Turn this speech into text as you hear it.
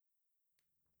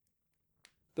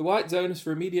The white zone is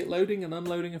for immediate loading and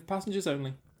unloading of passengers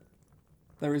only.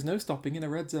 There is no stopping in a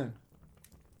red zone.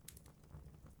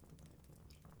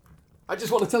 I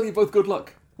just want to tell you both good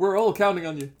luck. We're all counting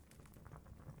on you.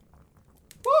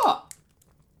 What?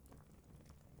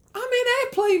 I'm in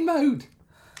airplane mode.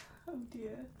 Oh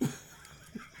dear.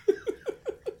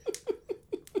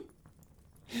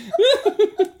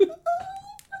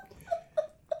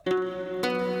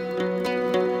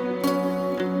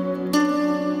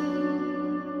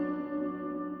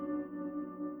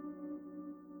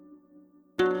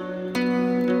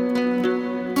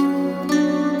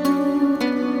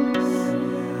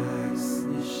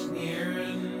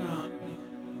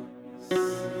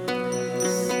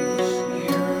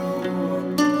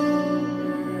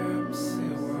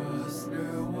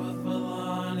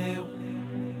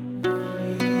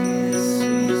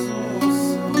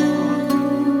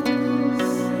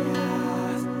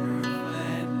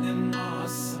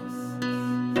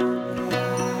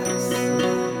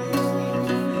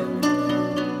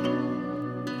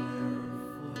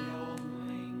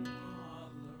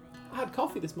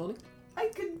 Coffee this morning.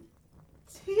 I can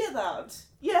hear that.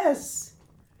 Yes.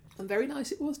 And very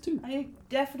nice it was too. I'm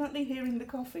definitely hearing the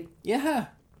coffee. Yeah.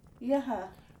 Yeah.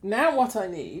 Now what I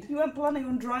need... You weren't planning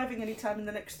on driving any time in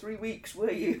the next 3 weeks,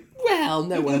 were you? Well,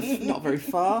 nowhere, not very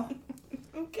far.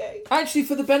 Okay. Actually,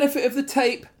 for the benefit of the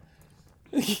tape,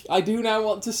 I do now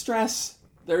want to stress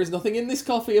there is nothing in this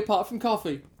coffee apart from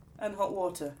coffee. And hot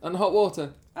water. And hot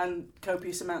water. And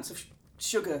copious amounts of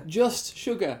sugar. Just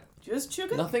sugar. Just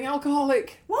sugar? Nothing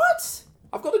alcoholic. What?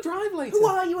 I've got to drive later. Who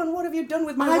are you and what have you done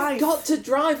with my life? I've got to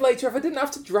drive later. If I didn't have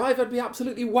to drive, I'd be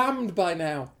absolutely whammed by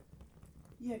now.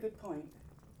 Yeah, good point.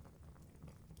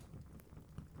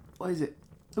 What is it?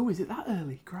 Oh, is it that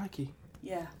early? Crikey.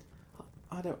 Yeah.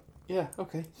 I don't... Yeah,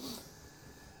 okay.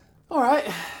 All right.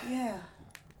 Yeah.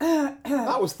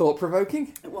 That was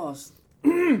thought-provoking. It was.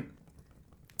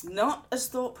 Not as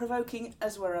thought-provoking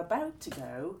as we're about to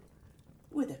go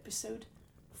with episode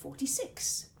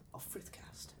 46 of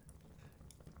Frithcast.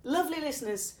 Lovely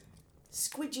listeners,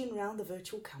 squidging round the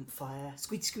virtual campfire.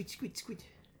 Squid, squid, squid, squid.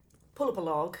 Pull up a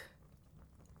log,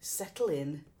 settle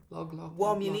in, Log, log,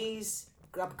 warm log, your log. knees,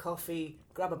 grab a coffee,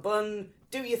 grab a bun,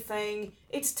 do your thing.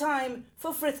 It's time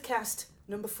for Frithcast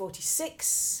number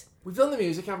 46. We've done the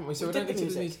music, haven't we? So we did don't get to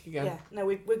do the music again. Yeah, no,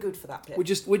 we're good for that bit. We're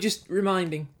just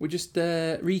reminding. We're just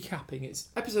recapping. It's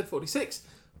episode 46.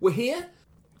 We're here,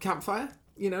 campfire.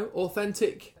 You know,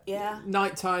 authentic. Yeah.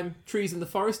 Nighttime trees in the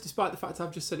forest. Despite the fact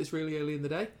I've just said it's really early in the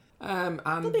day, and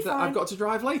be fine. I've got to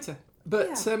drive later.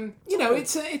 But Yeah. you know,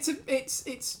 it's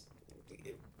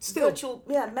still virtual,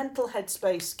 mental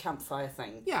headspace campfire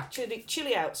thing. Yeah.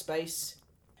 Chilly out space.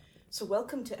 So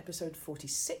welcome to episode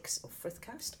 46 of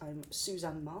Frithcast. I'm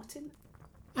Suzanne Martin.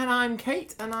 And I'm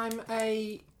Kate, and I'm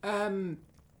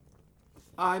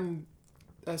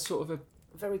a sort of a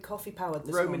Very coffee powered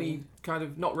this Romany morning. kind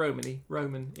of, not Romany,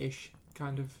 Roman-ish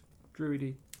kind of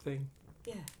druidy thing.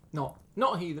 Yeah.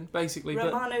 Not heathen, basically,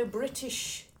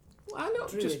 Romano-British but I know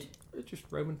druid. just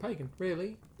Roman pagan,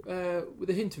 really, with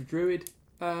a hint of druid.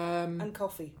 And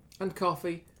coffee. And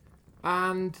coffee.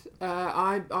 And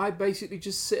I basically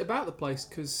just sit about the place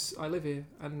because I live here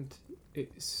and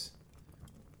it's,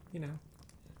 you know...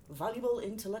 Valuable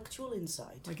intellectual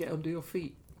insight. I get under your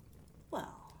feet.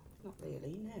 Well, not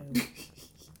really, no.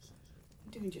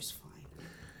 I'm doing just fine.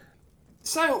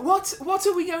 So, what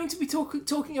are we going to be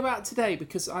talking about today?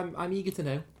 Because I'm eager to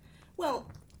know. Well,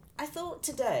 I thought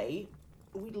today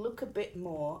we'd look a bit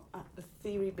more at the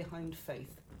theory behind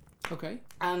faith. Okay.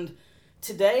 And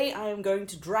today I am going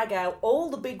to drag out all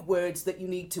the big words that you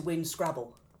need to win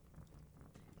Scrabble.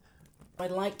 I'd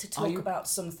like to talk about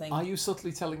something. Are you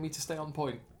subtly telling me to stay on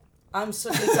point? I'm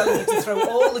suddenly telling you to throw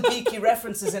all the geeky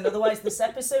references in, otherwise this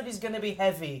episode is going to be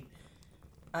heavy.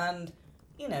 And,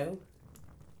 you know,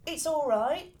 it's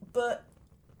alright, but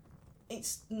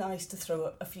it's nice to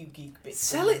throw a few geek bits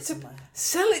Sell in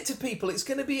it to people. It's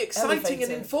going to be exciting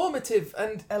and informative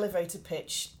and... Elevator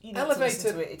pitch. You need to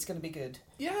listen to it. It's going to be good.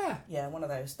 Yeah. Yeah, one of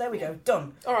those. There we go.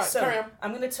 Done. All right, so, carry on.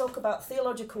 I'm going to talk about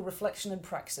theological reflection and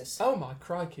praxis. Oh my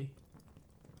crikey.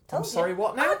 Told I'm sorry, you.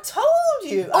 what now? I told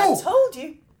you. Oh! I told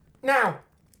you. Now,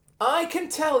 I can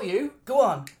tell you... Go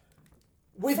on.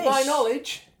 With Fish. my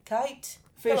knowledge... Kate.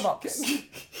 Fish. Fill a box.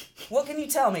 What can you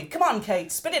tell me? Come on,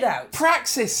 Kate. Spit it out.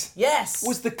 Praxis Yes.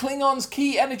 was the Klingons'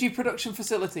 key energy production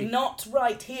facility. Not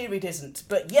right here it isn't.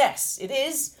 But yes, it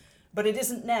is. But it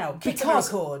isn't now. Kittimer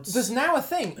Accords. There's now a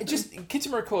thing. Just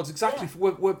Kittimer Accords, exactly. Yeah.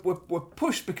 Were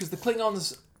pushed because the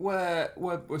Klingons were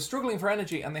struggling for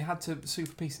energy and they had to sue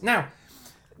for peace. Now...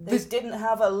 They didn't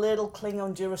have a little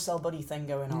Klingon Duracell buddy thing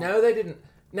going on. No, they didn't.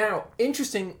 Now,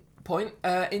 interesting, point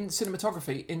in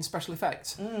cinematography, in special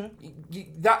effects.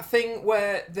 That thing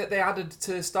that they added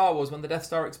to Star Wars when the Death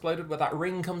Star exploded, where that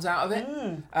ring comes out of it,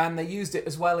 and they used it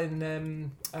as well in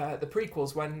the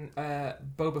prequels when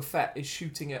Boba Fett is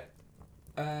shooting at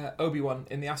Obi-Wan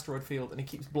in the asteroid field, and he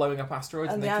keeps blowing up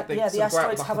asteroids. And they the sort of go out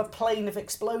asteroids back have a plane of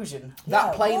explosion.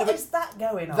 That plane what of is that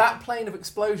going on? That plane of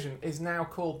explosion is now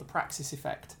called the Praxis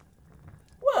effect.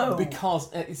 Whoa!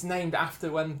 Because it's named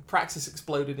after when Praxis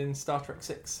exploded in Star Trek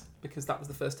 6, because that was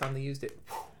the first time they used it.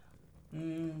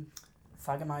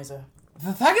 Thagomizer.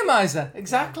 The Thagomizer,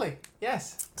 exactly.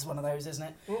 Yes. It's one of those, isn't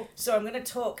it? Mm. So I'm going to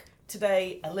talk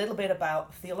today a little bit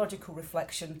about theological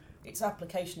reflection, its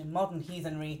application in modern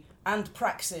heathenry, and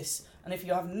praxis. And if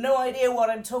you have no idea what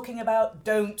I'm talking about,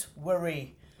 don't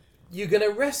worry. You're going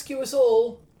to rescue us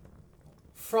all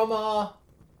from our...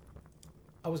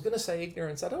 I was going to say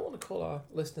ignorance. I don't want to call our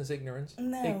listeners ignorance.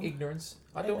 No. Ignorance.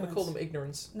 I don't want to call them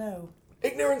ignorance. No.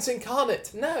 Ignorance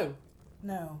incarnate. No.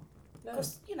 No. No.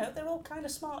 Because, they're all kind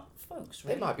of smart folks,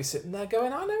 really. They might be sitting there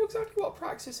going, I know exactly what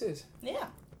praxis is. Yeah.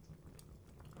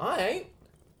 I ain't.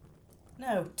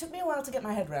 No. Took me a while to get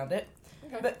my head around it.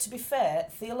 Okay. But to be fair,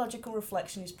 theological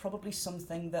reflection is probably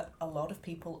something that a lot of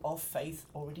people of faith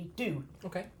already do.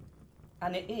 Okay.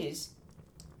 And it is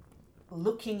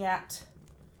looking at...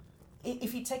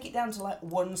 If you take it down to like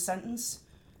one sentence,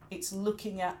 it's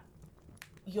looking at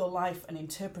your life and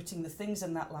interpreting the things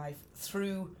in that life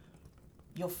through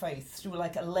your faith, through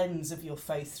like a lens of your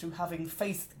faith, through having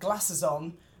faith glasses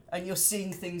on, and you're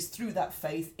seeing things through that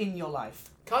faith in your life.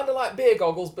 Kind of like beer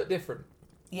goggles, but different.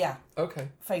 Yeah. Okay.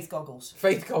 Faith goggles.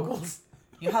 Faith goggles.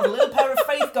 You have a little pair of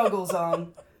faith goggles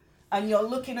on, and you're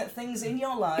looking at things in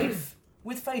your life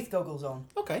with faith goggles on.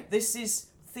 Okay. This is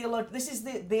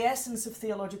the essence of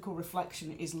theological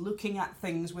reflection, is looking at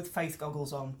things with faith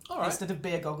goggles on, instead of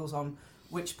beer goggles on,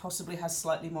 which possibly has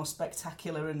slightly more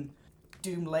spectacular and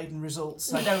doom-laden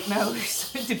results. I don't know.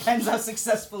 It depends how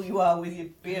successful you are with your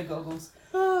beer goggles.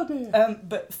 Oh dear.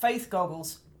 But faith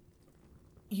goggles,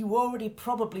 you already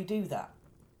probably do that.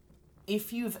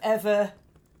 If you've ever,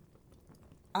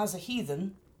 as a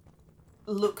heathen,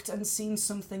 looked and seen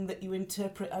something that you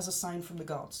interpret as a sign from the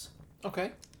gods.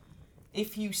 Okay.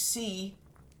 If you see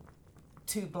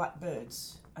two black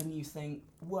birds and you think,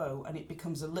 whoa, and it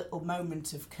becomes a little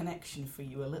moment of connection for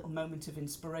you, a little moment of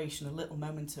inspiration, a little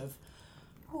moment of,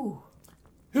 ooh.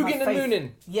 Hugin and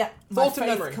Moonin. Yeah, my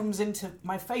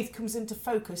faith comes into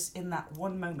focus in that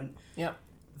one moment. Yeah.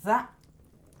 That,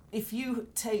 if you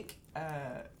take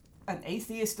an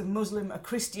atheist, a Muslim, a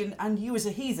Christian, and you as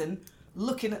a heathen,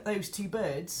 looking at those two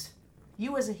birds,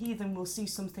 you as a heathen will see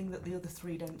something that the other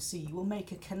three don't see. You will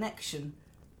make a connection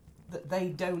that they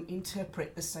don't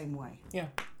interpret the same way. Yeah.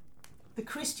 The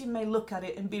Christian may look at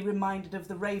it and be reminded of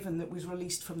the raven that was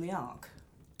released from the ark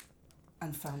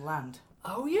and found land.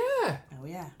 Oh yeah. Oh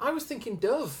yeah. I was thinking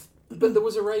dove, but there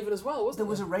was a raven as well, wasn't there? There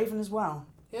was a raven as well.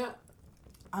 Yeah.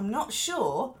 I'm not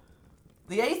sure.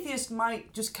 The atheist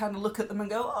might just kind of look at them and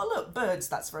go, oh look, birds,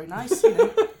 that's very nice.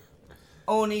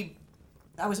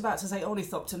 I was about to say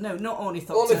ornithopter. No, not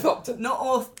ornithopter. Ornithopter. Not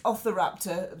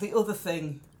orthoraptor, the other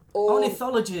thing.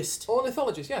 Ornithologist.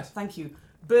 Ornithologist, yes. Thank you.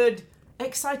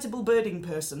 Excitable birding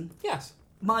person Yes.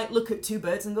 might look at two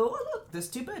birds and go, oh look, there's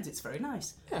two birds, it's very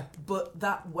nice. Yeah. But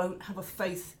that won't have a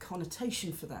faith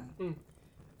connotation for them. Mm.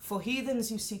 For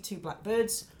heathens, you see two black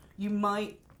birds, you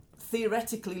might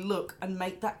theoretically look and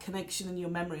make that connection in your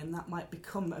memory, and that might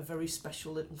become a very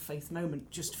special little faith moment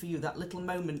just for you, that little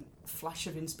moment, flash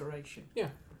of inspiration. Yeah.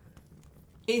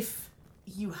 If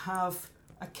you have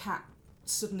a cat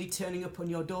suddenly turning up on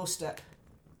your doorstep,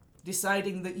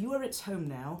 deciding that you are its home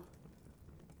now...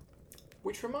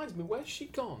 Which reminds me, where's she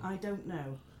gone? I don't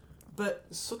know. But...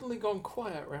 It's suddenly gone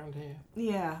quiet around here.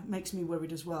 Yeah, makes me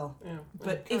worried as well. Yeah.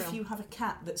 But if you have a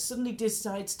cat that suddenly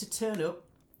decides to turn up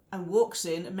and walks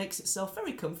in and makes itself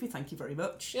very comfy, thank you very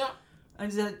much. Yeah.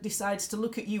 And decides to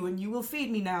look at you and you will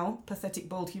feed me now, pathetic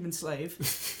bald human slave.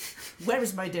 Where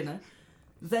is my dinner?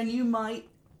 Then you might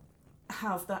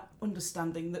have that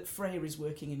understanding that Freya is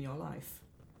working in your life.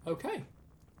 Okay.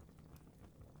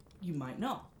 You might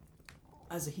not,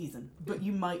 as a heathen, but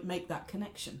you might make that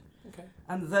connection. Okay.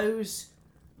 And those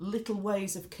little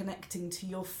ways of connecting to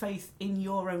your faith in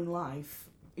your own life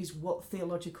is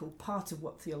part of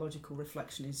what theological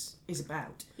reflection is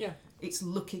about. Yeah. It's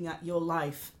looking at your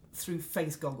life through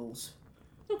faith goggles,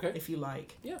 Okay. if you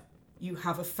like. Yeah. You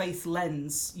have a faith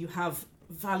lens, you have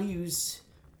values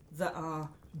that are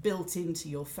built into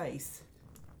your faith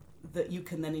that you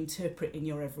can then interpret in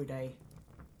your everyday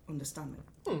understanding.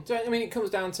 So, I mean, it comes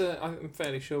down to, I'm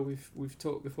fairly sure we've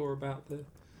talked before about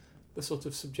the sort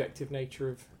of subjective nature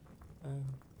of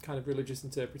kind of religious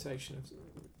interpretations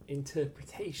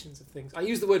of things. I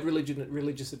use the word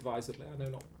religious advisedly. I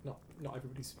know not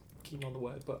everybody's keen on the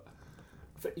word, but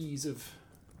for ease of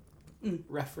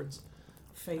reference.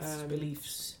 Faiths,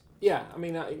 beliefs. Yeah, I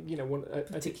mean,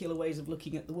 particular ways of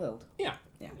looking at the world. Yeah,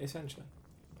 essentially.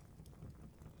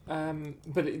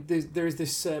 But there is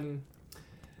this.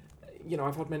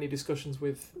 I've had many discussions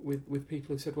with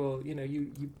people who said, well,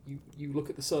 you look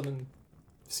at the sun and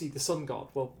see the sun god.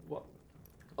 Well, what?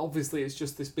 Obviously, it's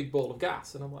just this big ball of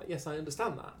gas, and I'm like, yes, I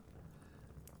understand that.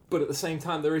 But at the same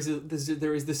time, there is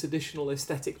this additional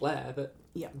aesthetic layer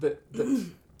that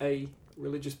a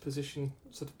religious position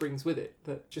sort of brings with it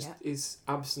that just is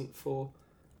absent for.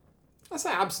 I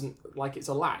say absent like it's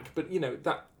a lack, but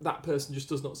that person just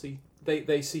does not see.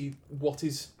 They see what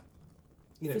is,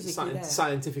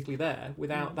 scientifically there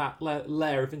without that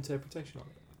layer of interpretation on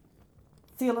it.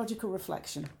 Theological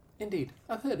reflection. Indeed,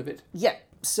 I've heard of it. Yeah.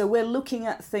 So we're looking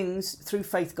at things through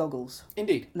faith goggles.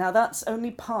 Indeed. Now that's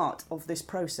only part of this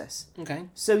process. Okay.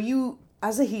 So you,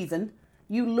 as a heathen,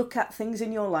 you look at things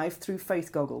in your life through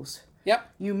faith goggles.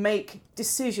 Yep. You make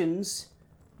decisions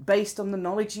based on the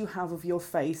knowledge you have of your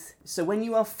faith. So when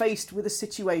you are faced with a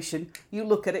situation, you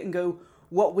look at it and go,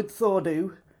 what would Thor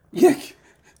do? Yeah.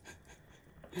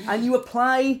 And you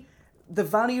apply the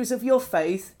values of your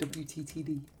faith.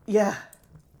 WTTD. Yeah.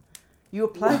 You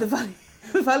apply the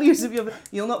values of your...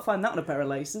 You'll not find that on a pair of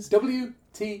laces.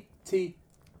 WTTSWAH.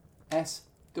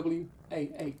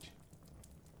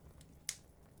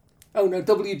 Oh no,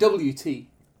 WWT.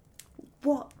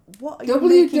 What are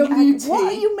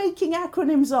you making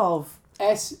acronyms of?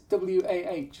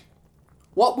 SWAH.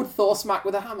 What would Thor smack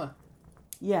with a hammer?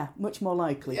 Yeah, much more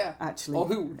likely, actually. Or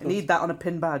who? I need that on a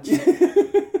pin badge.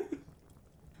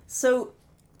 So,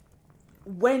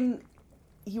 when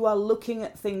you are looking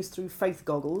at things through faith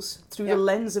goggles, through the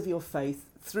lens of your faith,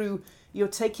 you're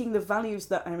taking the values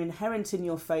that are inherent in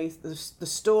your faith, the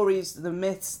stories, the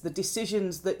myths, the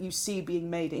decisions that you see being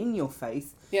made in your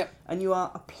faith, and you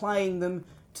are applying them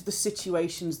to the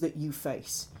situations that you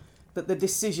face, the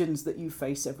decisions that you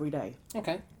face every day.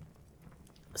 Okay.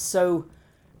 So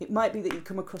it might be that you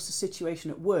come across a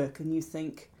situation at work and you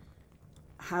think,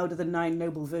 how do the 9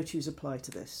 noble virtues apply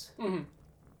to this? Mm-hmm.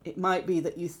 It might be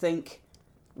that you think,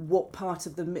 what part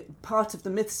of the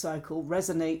myth cycle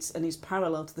resonates and is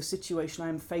parallel to the situation I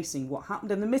am facing? What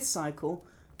happened in the myth cycle,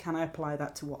 can I apply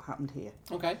that to what happened here?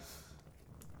 Okay.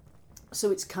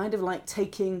 So it's kind of like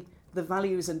taking the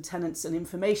values and tenets and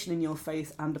information in your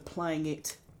faith and applying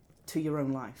it to your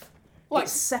own life.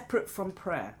 It's separate from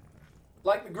prayer.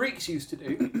 Like the Greeks used to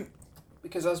do,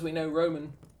 because as we know,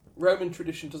 Roman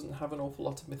tradition doesn't have an awful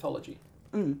lot of mythology.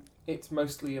 It's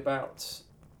mostly about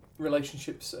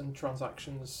relationships and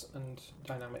transactions and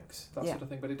dynamics, that sort of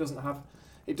thing. But it doesn't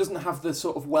have the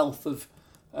sort of wealth of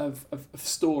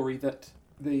story that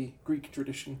the Greek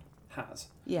tradition has.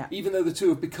 Yeah. Even though the two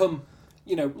have become,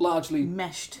 largely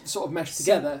meshed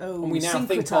together, and we now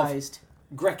think of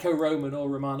Greco-Roman or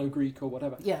Romano-Greek or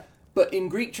whatever. Yeah. But in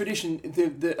Greek tradition,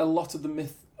 a lot of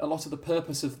the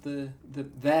purpose of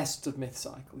their sort of myth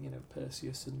cycle,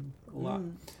 Perseus and all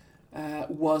that.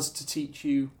 Was to teach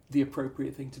you the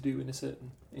appropriate thing to do in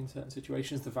certain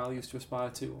situations, the values to aspire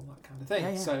to, all that kind of thing.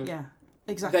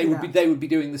 Exactly. They would be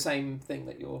doing the same thing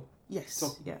that you're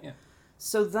talking about. Yeah.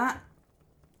 So that,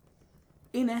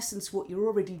 in essence, what you're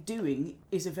already doing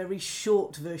is a very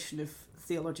short version of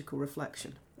theological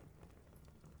reflection.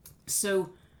 So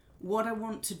what I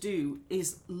want to do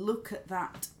is look at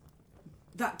that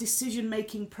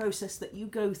decision-making process that you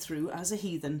go through as a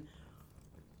heathen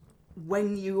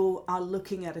when you are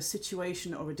looking at a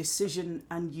situation or a decision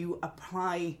and you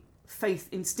apply faith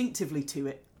instinctively to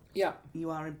it. Yeah.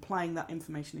 You are applying that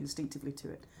information instinctively to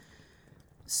it.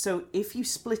 So if you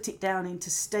split it down into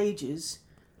stages,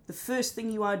 the first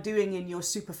thing you are doing in your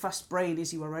super fast brain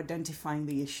is you are identifying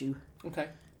the issue. Okay.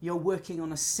 You're working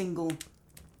on a single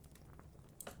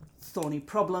thorny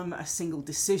problem, a single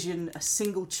decision, a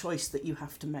single choice that you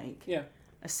have to make. Yeah.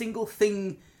 A single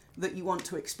thing that you want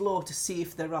to explore to see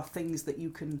if there are things that you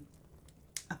can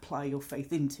apply your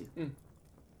faith into.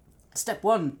 Step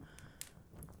 1,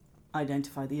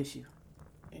 identify the issue.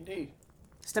 Indeed.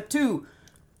 Step 2,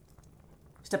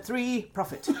 step 3,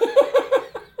 profit.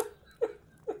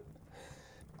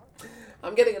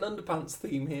 I'm getting an underpants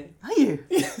theme here. Are you?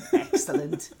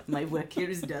 Excellent. My work here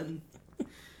is done.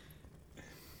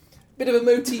 Bit of a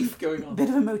motif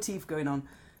going on.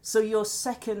 So your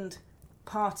second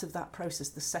part of that process,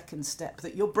 the second step,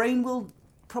 that your brain will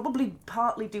probably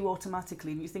partly do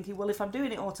automatically, and you're thinking, well, if I'm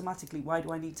doing it automatically, why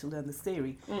do I need to learn the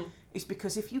theory? It's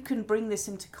because if you can bring this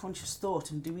into conscious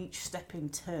thought and do each step in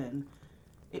turn,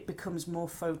 it becomes more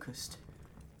focused.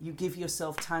 You give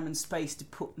yourself time and space to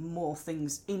put more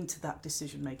things into that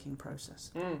decision-making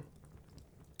process.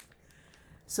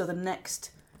 So the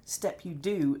next step you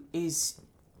do is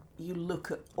you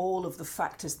look at all of the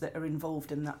factors that are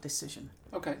involved in that decision.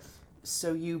 Okay.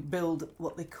 So you build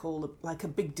what they call like a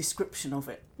big description of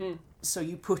it. So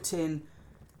you put in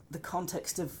the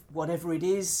context of whatever it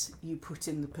is, you put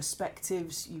in the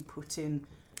perspectives, you put in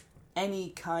any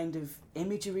kind of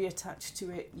imagery attached to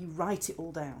it, you write it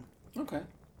all down. Okay.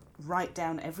 Write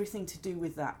down everything to do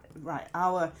with that. Right,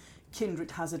 our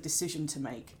kindred has a decision to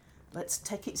make. Let's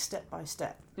take it step by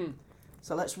step.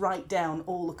 So let's write down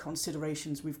all the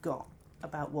considerations we've got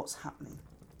about what's happening.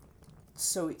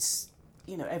 So it's,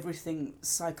 everything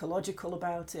psychological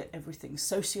about it, everything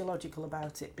sociological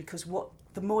about it, because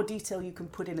the more detail you can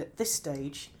put in at this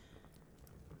stage,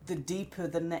 the deeper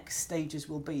the next stages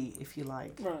will be, if you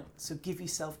like. Right. So give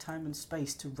yourself time and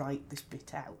space to write this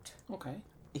bit out. Okay.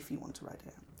 If you want to write it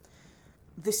out.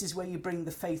 This is where you bring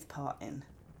the faith part in.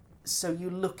 So you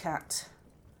look at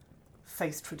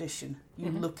faith tradition,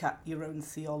 you look at your own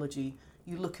theology,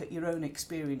 you look at your own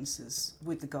experiences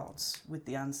with the gods, with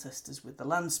the ancestors, with the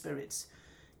land spirits.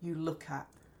 You look at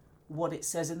what it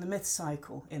says in the myth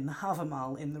cycle, in the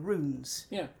Havamal, in the runes.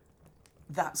 Yeah.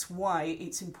 That's why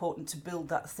it's important to build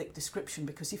that thick description,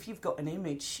 because if you've got an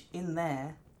image in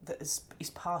there that is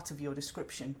part of your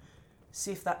description,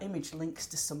 see if that image links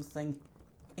to something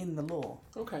in the law.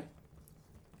 Okay.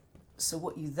 So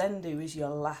what you then do is your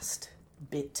last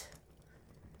bit.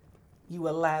 You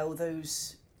allow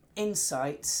those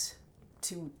insights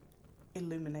to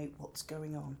illuminate what's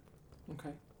going on.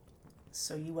 Okay.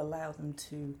 So you allow them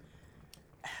to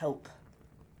help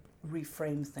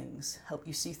reframe things, help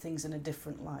you see things in a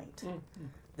different light.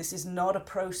 This is not a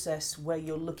process where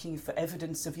you're looking for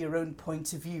evidence of your own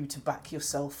point of view to back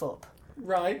yourself up.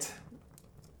 Right.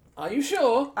 Are you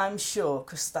sure? I'm sure,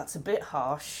 because that's a bit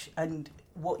harsh, and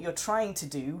what you're trying to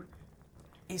do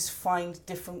is find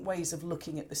different ways of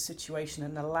looking at the situation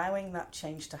and allowing that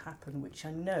change to happen, which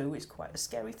I know is quite a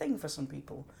scary thing for some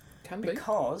people. Can be.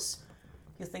 Because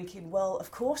you're thinking, well,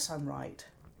 of course I'm right.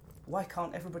 Why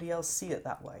can't everybody else see it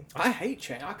that way? I hate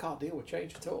change. I can't deal with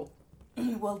change at all.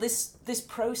 Well, this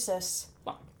process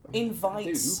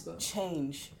invites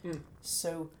change.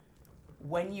 So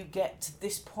when you get to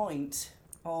this point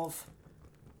of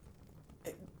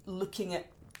looking at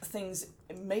things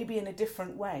maybe in a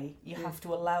different way, you have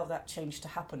to allow that change to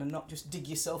happen and not just dig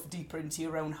yourself deeper into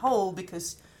your own hole,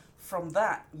 because from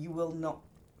that you will not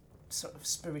sort of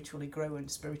spiritually grow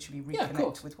and spiritually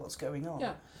reconnect with what's going on.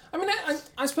 Yeah, I mean,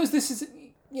 I suppose this is,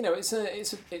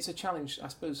 it's a challenge. I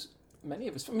suppose many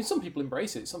of us. I mean, some people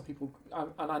embrace it. Some people,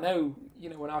 and I know,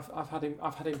 when I've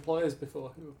had employers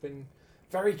before who have been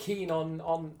very keen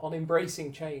on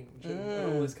embracing change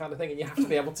and all this kind of thing, and you have to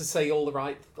be able to say all the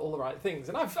right things.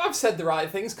 And I've said the right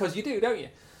things, because you do, don't you?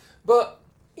 But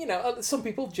some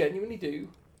people genuinely do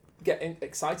get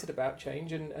excited about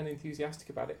change and enthusiastic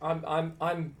about it. I'm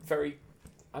a very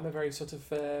sort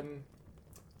of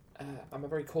I'm a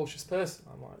very cautious person.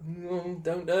 I'm like,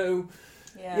 don't know.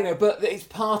 Yeah. But it's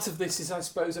part of this is, I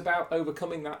suppose, about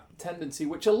overcoming that tendency,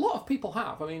 which a lot of people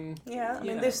have. I mean,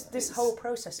 this whole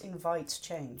process invites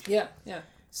change. Yeah.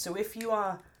 So if you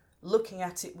are looking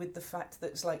at it with the fact that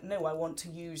it's like, no, I want to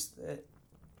use the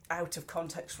out of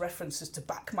context references to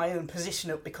back my own position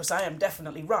up because I am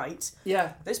definitely right.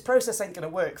 Yeah. This process ain't going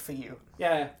to work for you.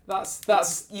 Yeah,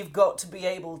 that's you've got to be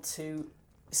able to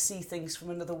see things from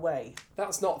another way.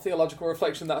 That's not theological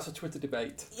reflection, that's a Twitter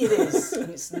debate. It is, and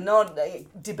it's not a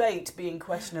debate being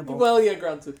questionable. Well, yeah,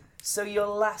 granted. So your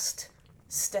last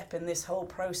step in this whole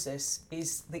process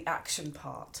is the action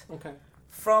part. Okay.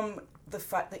 From the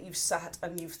fact that you've sat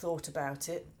and you've thought about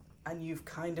it, and you've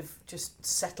kind of just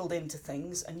settled into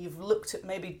things, and you've looked at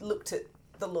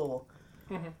the law.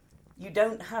 Mm-hmm. You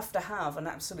don't have to have an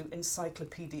absolute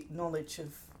encyclopedic knowledge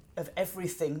of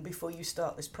everything before you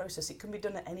start this process. It can be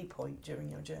done at any point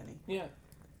during your journey. Yeah.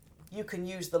 You can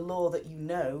use the law that you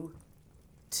know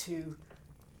to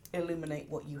illuminate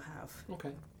what you have. Okay.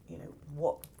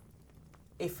 What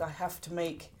if I have to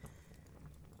make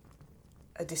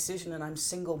a decision and I'm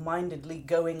single-mindedly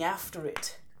going after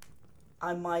it?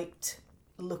 I might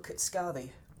look at Skadi,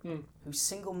 who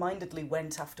single-mindedly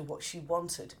went after what she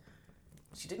wanted.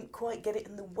 She didn't quite get it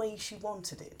in the way she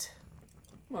wanted it.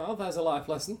 Well, there's a life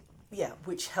lesson. Yeah,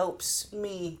 which helps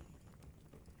me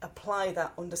apply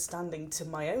that understanding to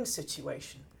my own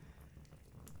situation.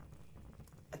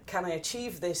 Can I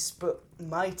achieve this, but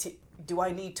do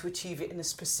I need to achieve it in a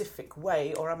specific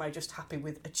way, or am I just happy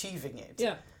with achieving it?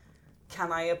 Yeah.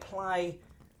 Can I apply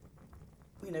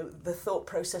the thought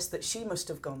process that she must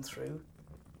have gone through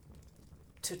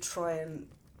to try and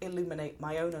illuminate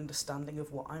my own understanding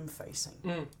of what I'm facing.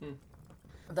 Mm-hmm.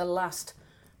 The last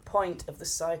point of the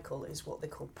cycle is what they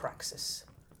call praxis.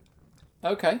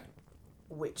 Okay.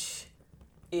 Which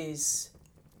is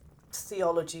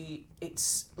theology.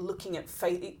 It's looking at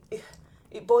faith.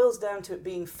 It boils down to it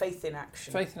being faith in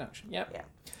action. Faith in action, yeah. Yeah.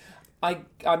 I'm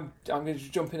going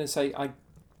to jump in and say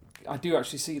I do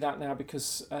actually see that now,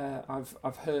 because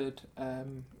I've heard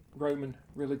Roman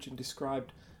religion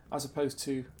described as opposed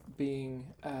to being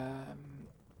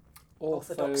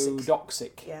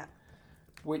orthodoxic, yeah,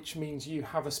 which means you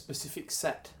have a specific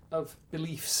set of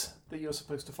beliefs that you're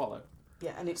supposed to follow.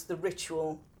 Yeah, and it's the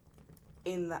ritual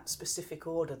in that specific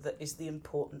order that is the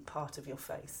important part of your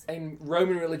faith. In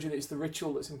Roman religion, it's the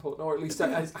ritual that's important, or at least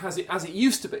as it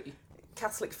used to be.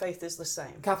 Catholic faith is the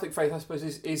same. Catholic faith, I suppose,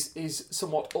 is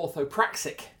somewhat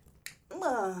orthopraxic,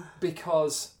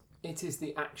 because it is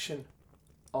the action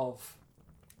of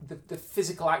the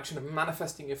physical action of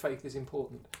manifesting your faith is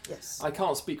important. Yes. I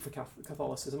can't speak for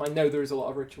Catholicism. I know there is a lot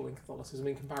of ritual in Catholicism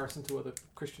in comparison to other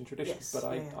Christian traditions, yes, but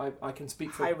I can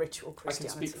speak for high ritual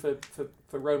Christianity. I can speak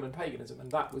for Roman paganism,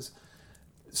 and that was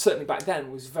certainly back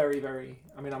then was very, very.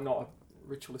 I mean, I'm not a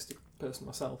ritualistic person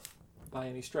myself by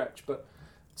any stretch, but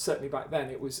certainly back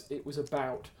then it was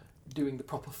about doing the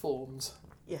proper forms.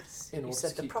 Yes. In order you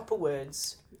said to the keep proper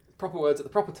words at the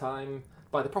proper time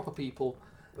by the proper people.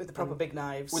 With the proper big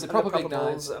knives. With the proper big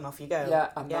balls, knives. and off you go. Yeah,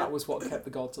 and that was what kept the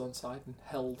gods on side and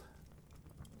held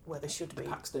where they should the be.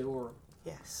 Pax Deorum.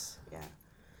 Yes, yeah.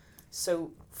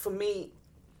 So for me,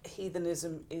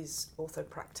 heathenism is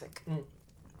orthopractic. Mm.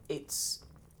 It's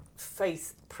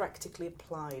faith practically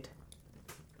applied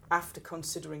after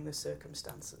considering the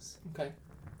circumstances. Okay.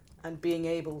 And being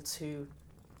able to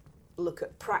look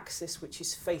at praxis, which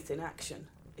is faith in action,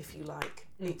 if you like.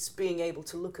 Mm. It's being able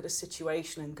to look at a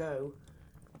situation and go,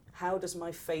 how does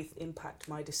my faith impact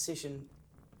my decision,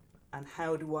 and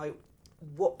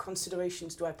what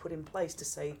considerations do I put in place to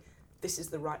say this is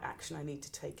the right action I need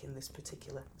to take in this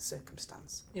particular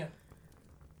circumstance? Yeah.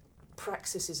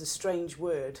 Praxis is a strange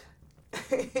word.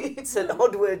 It's an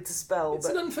odd word to spell. It's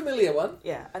an unfamiliar one.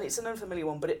 Yeah, and it's an unfamiliar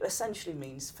one, but it essentially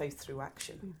means faith through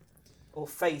action, or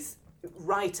faith,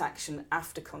 right action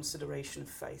after consideration of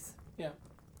faith. Yeah.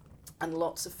 And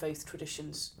lots of faith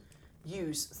traditions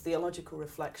use theological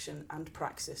reflection and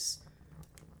praxis.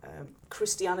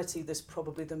 Christianity, there's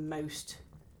probably the most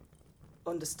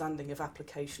understanding of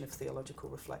application of theological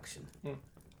reflection. Mm.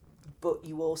 But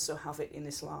you also have it in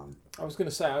Islam. I was going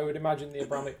to say, I would imagine the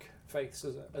Abrahamic faiths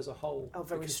as a whole,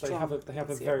 very because strong. they have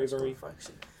a very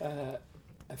reflection. A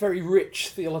very rich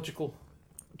theological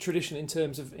tradition in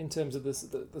terms of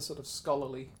the sort of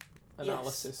scholarly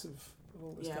analysis of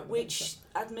all this kind of which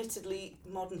thing. admittedly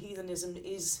modern heathenism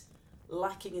is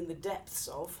lacking in the depths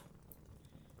of,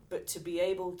 but to be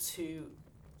able to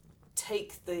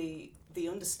take the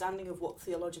understanding of what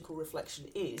theological reflection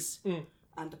is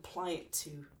and apply it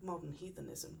to modern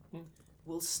heathenism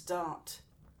will start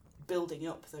building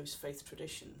up those faith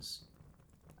traditions.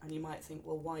 And you might think,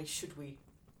 well, why should we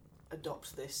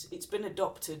adopt this? It's been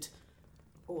adopted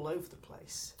all over the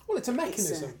place. Well, it's a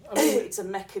mechanism. It's a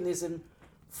mechanism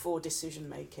for decision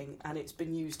making, and it's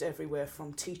been used everywhere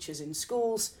from teachers in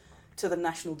schools to the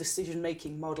national decision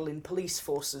making model in police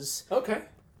forces. Okay.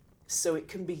 So it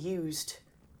can be used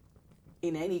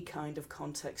in any kind of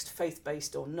context, faith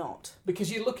based or not. Because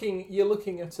you're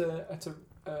looking at a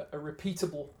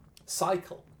repeatable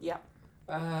cycle. Yeah.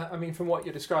 I mean, from what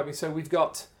you're describing, so we've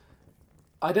got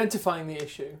identifying the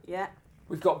issue. Yeah.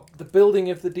 We've got the building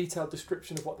of the detailed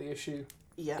description of what the issue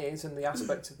Yeah. is and the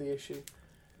aspects of the issue.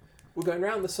 We're going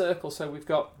round the circle, so we've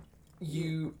got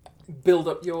you build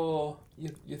up your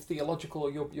theological or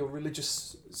your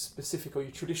religious specific or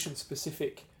your tradition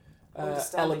specific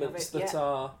elements that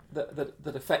are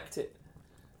that affect it,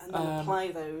 and then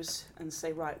apply those and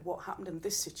say, right, what happened in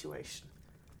this situation?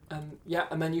 And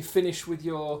then you finish with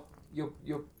your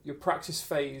praxis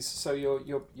phase, so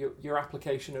your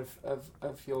application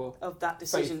of that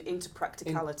decision into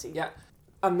practicality.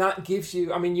 And that gives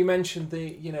you. I mean, you mentioned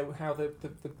how the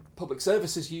public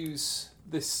services use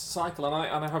this cycle, and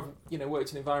I have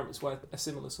worked in environments where a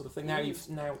similar sort of thing.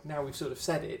 Now we've sort of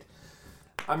said it.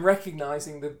 I'm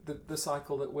recognising the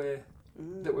cycle that we're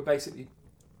basically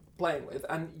playing with,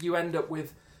 and you end up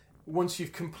with, once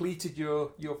you've completed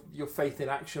your faith in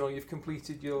action, or you've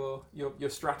completed your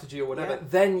strategy or whatever,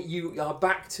 then you are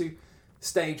back to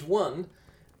stage one,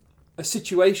 a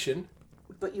situation.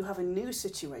 But you have a new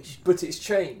situation. But it's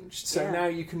changed, so now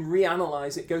you can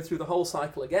reanalyse it, go through the whole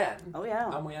cycle again. Oh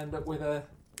yeah. And we end up with a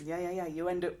Yeah. You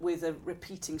end up with a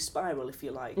repeating spiral, if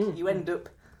you like. You end up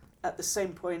at the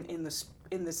same point in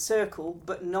the circle,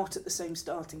 but not at the same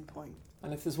starting point.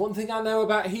 And if there's one thing I know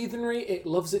about heathenry, it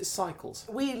loves its cycles.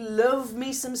 We love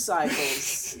me some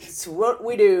cycles. It's what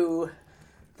we do.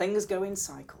 Things go in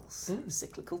cycles.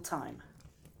 Cyclical time.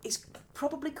 It's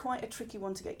probably quite a tricky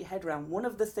one to get your head around. One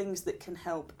of the things that can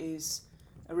help is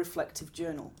a reflective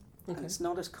journal. Okay. And it's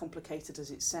not as complicated as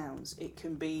it sounds. It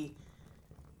can be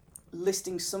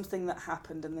listing something that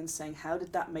happened and then saying, how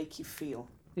did that make you feel?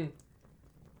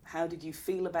 How did you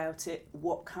feel about it?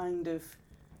 What kind of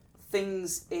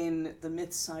things in the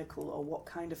myth cycle, or what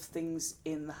kind of things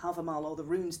in the Havamal or the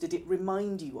runes did it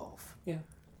remind you of? Yeah.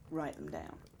 Write them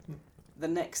down. The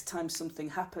next time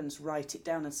something happens, write it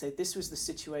down and say, this was the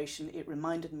situation, it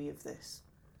reminded me of this.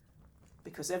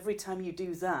 Because every time you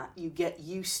do that, you get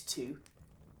used to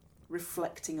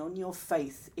reflecting on your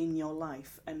faith in your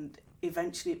life, and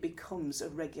eventually it becomes a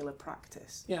regular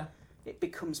practice. Yeah. It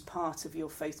becomes part of your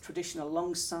faith tradition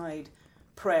alongside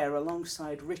prayer,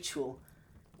 alongside ritual.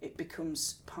 It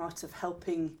becomes part of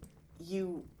helping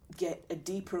you get a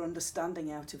deeper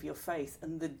understanding out of your faith.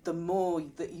 And the more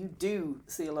that you do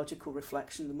theological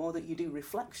reflection, the more that you do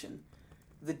reflection,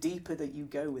 the deeper that you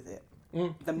go with it.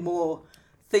 The more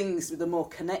things, the more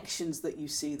connections that you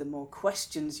see, the more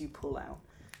questions you pull out.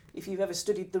 If you've ever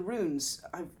studied the runes,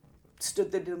 I've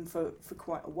studied them for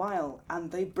quite a while,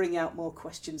 and they bring out more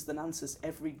questions than answers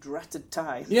every dratted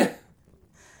time. Yeah.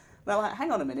 They're like,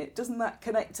 hang on a minute, doesn't that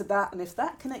connect to that? And if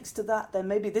that connects to that, then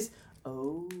maybe this...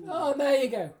 Oh, there you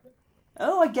go.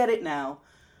 Oh, I get it now.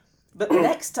 But the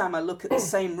next time I look at the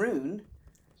same rune,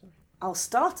 I'll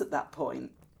start at that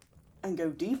point and go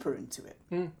deeper into it.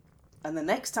 And the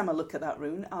next time I look at that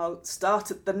rune, I'll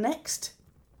start at the next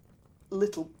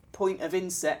little point of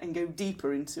inset and go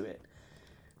deeper into it.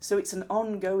 So it's an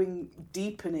ongoing,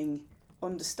 deepening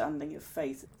understanding of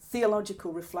faith.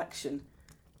 Theological reflection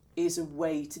is a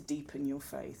way to deepen your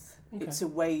faith.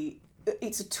 Okay.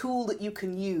 It's a tool that you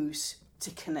can use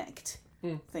to connect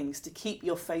things, to keep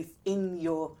your faith in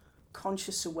your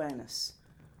conscious awareness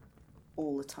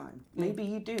all the time. Maybe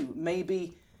you do.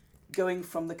 Maybe going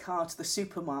from the car to the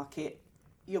supermarket,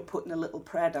 you're putting a little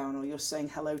prayer down, or you're saying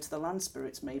hello to the land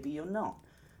spirits. Maybe you're not.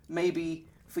 Maybe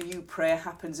for you, prayer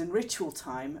happens in ritual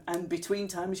time, and between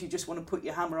times you just want to put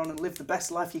your hammer on and live the best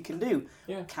life you can do.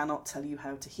 Yeah. Cannot tell you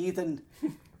how to heathen.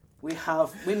 We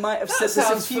might have said this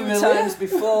a few times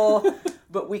before,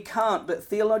 but we can't. But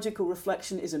theological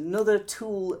reflection is another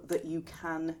tool that you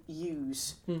can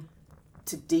use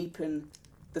to deepen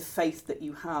the faith that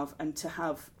you have, and to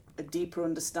have a deeper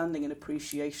understanding and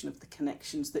appreciation of the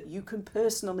connections that you can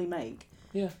personally make.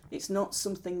 Yeah. It's not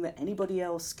something that anybody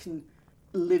else can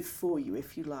live for you,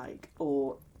 if you like,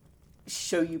 or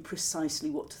show you precisely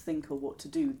what to think or what to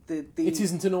do. It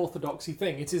isn't an orthodoxy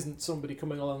thing. It isn't somebody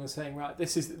coming along and saying, right,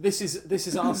 this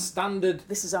is our standard,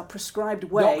 this is our prescribed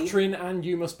way, doctrine, and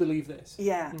you must believe this.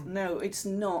 Yeah, no, it's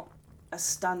not a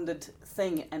standard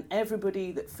thing, and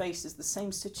everybody that faces the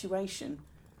same situation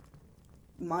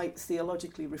might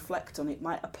theologically reflect on it,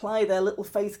 might apply their little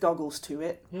faith goggles to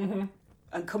it,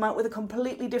 and come out with a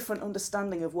completely different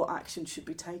understanding of what action should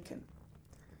be taken.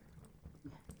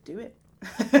 Do it.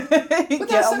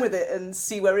 Get on with it and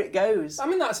see where it goes. I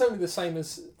mean, that's only the same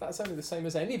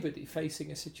as anybody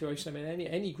facing a situation. I mean,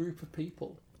 any group of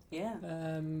people,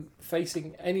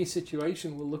 facing any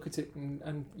situation will look at it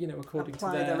and according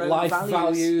apply to their life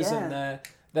values and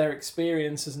their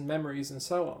experiences and memories and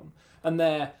so on, and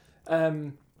their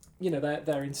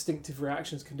instinctive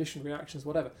reactions, conditioned reactions,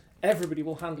 whatever. Everybody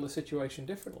will handle a situation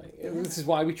differently. Yeah. This is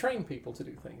why we train people to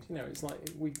do things. It's like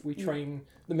we train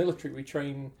the military, we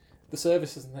train the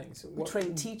services and things. We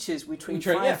train teachers, we train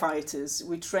firefighters,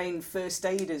 we train first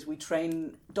aiders, we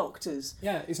train doctors.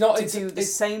 Yeah, it's not to do the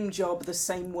same job the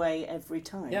same way every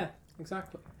time. Yeah,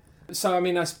 exactly. So I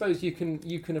mean, I suppose you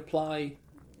can apply,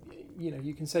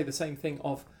 you can say the same thing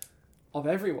of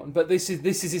everyone, but this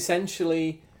is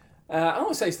essentially. I don't want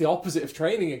to say it's the opposite of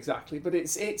training exactly, but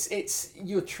it's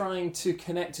you're trying to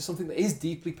connect to something that is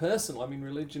deeply personal. I mean,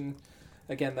 religion,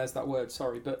 again, there's that word,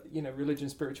 sorry, but religion,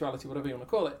 spirituality, whatever you want to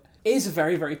call it, is a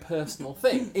very, very personal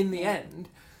thing. In the end,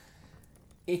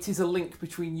 it is a link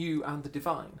between you and the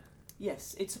divine.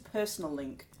 Yes, it's a personal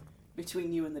link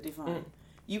between you and the divine.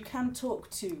 You can talk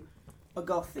to a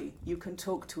Gothi, you can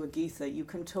talk to a Geetha, you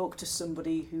can talk to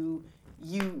somebody who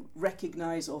you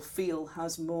recognise or feel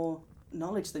has more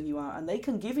knowledge than you are, and they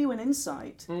can give you an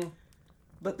insight,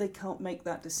 but they can't make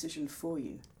that decision for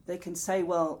you. They can say,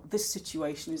 well, this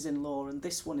situation is in law and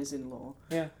this one is in law,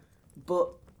 but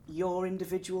your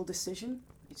individual decision,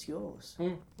 it's yours.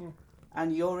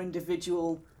 And your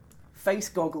individual face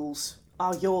goggles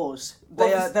are yours.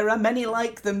 Well, There are many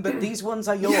like them, but these ones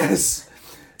are yours. Yes.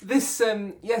 This,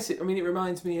 it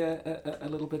reminds me a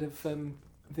little bit of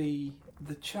the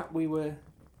chap we were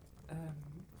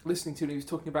listening to, and he was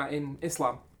talking about in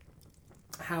Islam,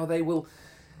 how they will,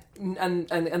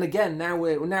 and again, now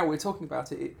we're talking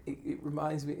about it. It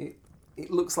reminds me. It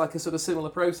looks like a sort of similar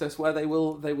process where they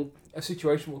will a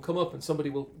situation will come up and somebody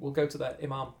will go to their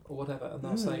imam or whatever, and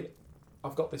they'll say,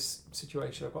 "I've got this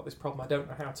situation, I've got this problem, I don't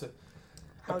know how to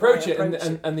approach it,"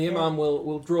 and the imam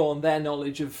will draw on their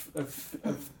knowledge of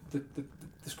the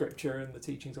scripture and the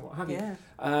teachings and what have you.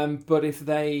 But if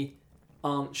they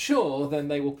aren't sure, then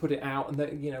they will put it out, and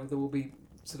there will be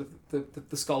sort of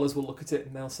the scholars will look at it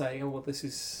and they'll say, "Oh well, this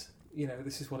is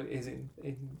what it is in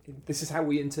this is how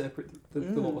we interpret the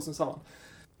laws," and so on.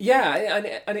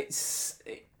 Yeah, and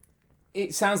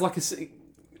it sounds like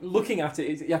looking at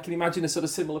it, I can imagine a sort of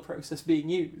similar process being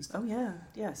used. Oh yeah,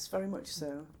 yes, very much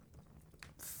so.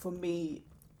 For me,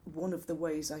 one of the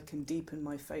ways I can deepen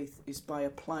my faith is by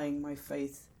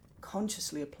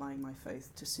consciously applying my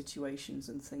faith to situations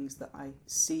and things that I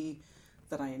see,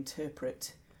 that I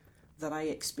interpret, that I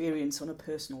experience on a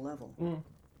personal level.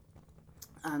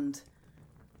 And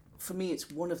for me,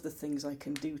 it's one of the things I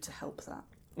can do to help that.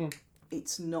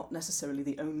 It's not necessarily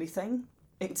the only thing.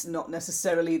 It's not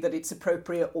necessarily that it's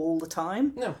appropriate all the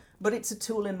time. No. But it's a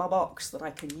tool in my box that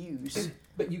I can use.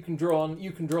 But you can draw on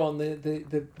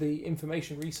the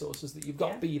information resources that you've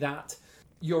got, be that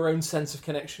your own sense of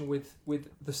connection with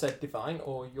the said divine,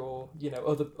 or your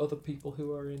other people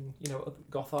who are in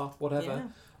Gothar,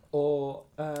 whatever, or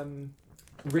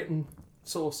written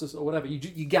sources or whatever.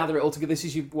 You gather it all together. This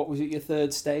is your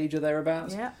third stage or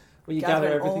thereabouts? Yeah. Where you gather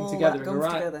everything together and you're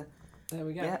right. Together. There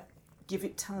we go. Yeah. Give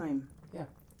it time. Yeah.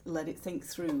 Let it think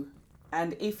through.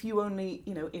 And if you only,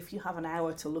 if you have an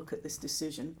hour to look at this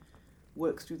decision,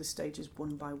 work through the stages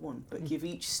one by one, but give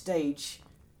each stage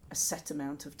a set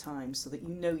amount of time so that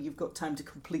you've got time to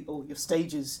complete all your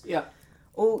stages. Yeah.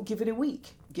 Or give it a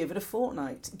week, give it a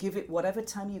fortnight, give it whatever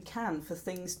time you can for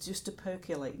things just to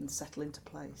percolate and settle into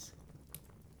place.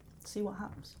 See what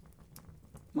happens.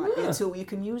 Might be a tool you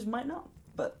can use, might not,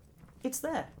 but it's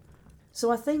there.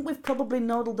 So I think we've probably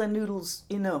noddled their noodles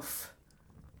enough.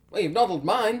 Well, you've noddled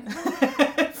mine.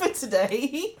 For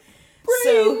today.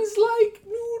 Brains like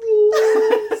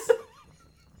noodles.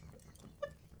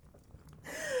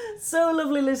 So,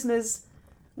 lovely listeners,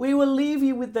 we will leave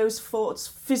you with those thoughts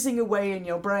fizzing away in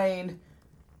your brain.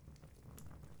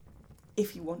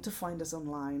 If you want to find us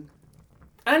online.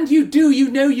 And you do, you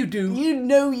know you do. You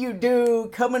know you do.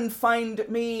 Come and find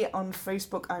me on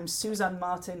Facebook. I'm Suzanne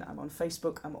Martin. I'm on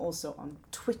Facebook. I'm also on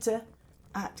Twitter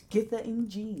at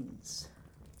GitherInJeans.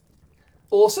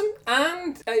 Awesome.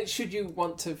 And should you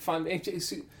want to find me,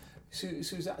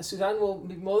 Suzanne will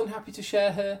be more than happy to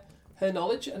share her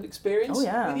knowledge and experience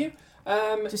with you.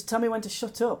 Just tell me when to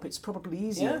shut up. It's probably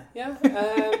easier. Yeah.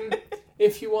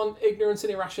 If you want ignorance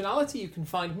and irrationality, you can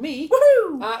find me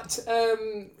at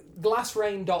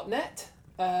glassrain.net,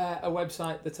 a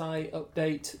website that I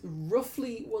update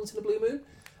roughly once in a blue moon.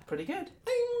 Pretty good.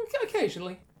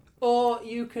 Occasionally. Or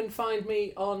you can find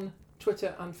me on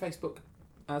Twitter and Facebook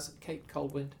as Kate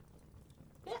Coldwind.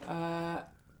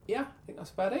 Yeah. I think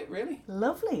that's about it, really.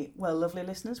 Lovely. Well, lovely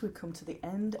listeners, we've come to the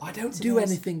end. I don't do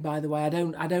anything, by the way. I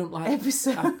don't like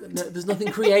episode. There's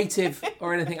nothing creative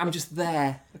or anything. I'm just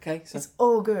there. Okay. So. It's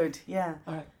all good. Yeah.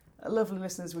 All right. Lovely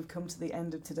listeners, we've come to the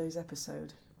end of today's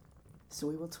episode. So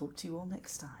we will talk to you all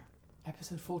next time.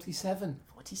 Episode 47.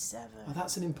 47. Oh,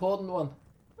 that's an important one.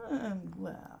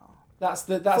 Well. That's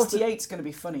 48's going to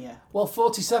be funnier. Well,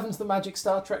 47's the magic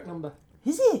Star Trek number.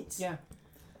 Is it? Yeah.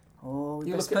 Oh,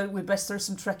 we best throw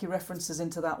some Trekkie references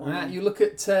into that one. You look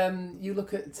at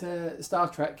Star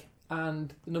Trek,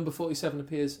 and the number 47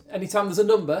 appears. Anytime there's a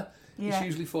number, it's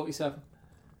usually 47.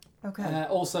 Okay.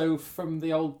 Also from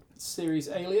the old series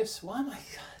Alias. Why am I...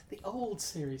 The old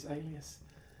series Alias.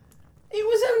 It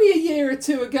was only a year or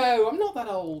two ago. I'm not that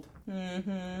old.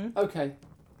 Mm-hmm. Okay.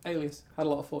 Alias had a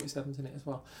lot of 47s in it as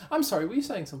well. I'm sorry, were you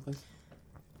saying something?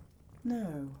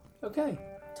 No. Okay.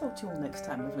 Talk to you all next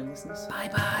time, lovely listeners.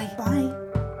 Bye-bye. Bye.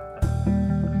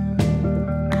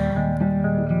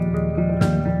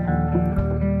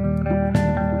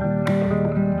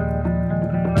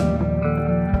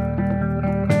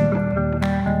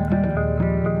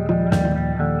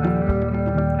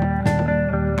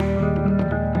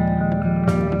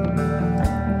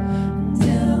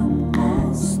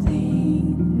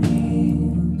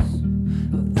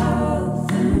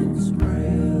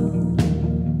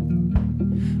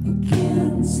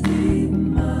 Against the